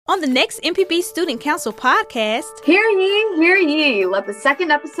On the next MPB Student Council podcast, Hear ye, let the second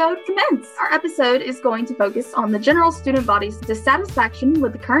episode commence. Our episode is going to focus on the general student body's dissatisfaction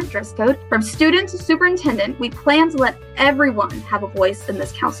with the current dress code. From student to superintendent, we plan to let everyone have a voice in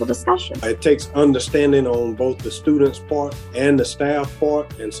this council discussion. It takes understanding on both the students' part and the staff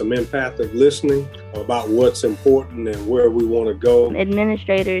part, and some empathic listening about what's important and where we want to go.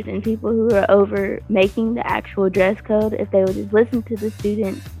 Administrators and people who are over making the actual dress code, if they would just listen to the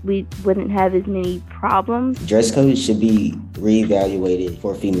students, we wouldn't have as many problems. Dress code should be reevaluated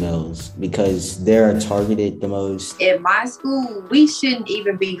for females because they're targeted the most. At my school, we shouldn't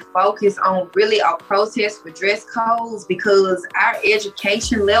even be focused on really a protest for dress codes because our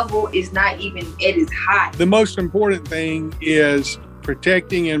education level is not even at its high. The most important thing is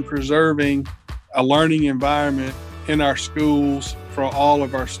protecting and preserving a learning environment in our schools for all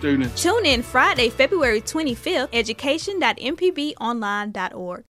of our students. Tune in Friday, February 25th, education.mpbonline.org.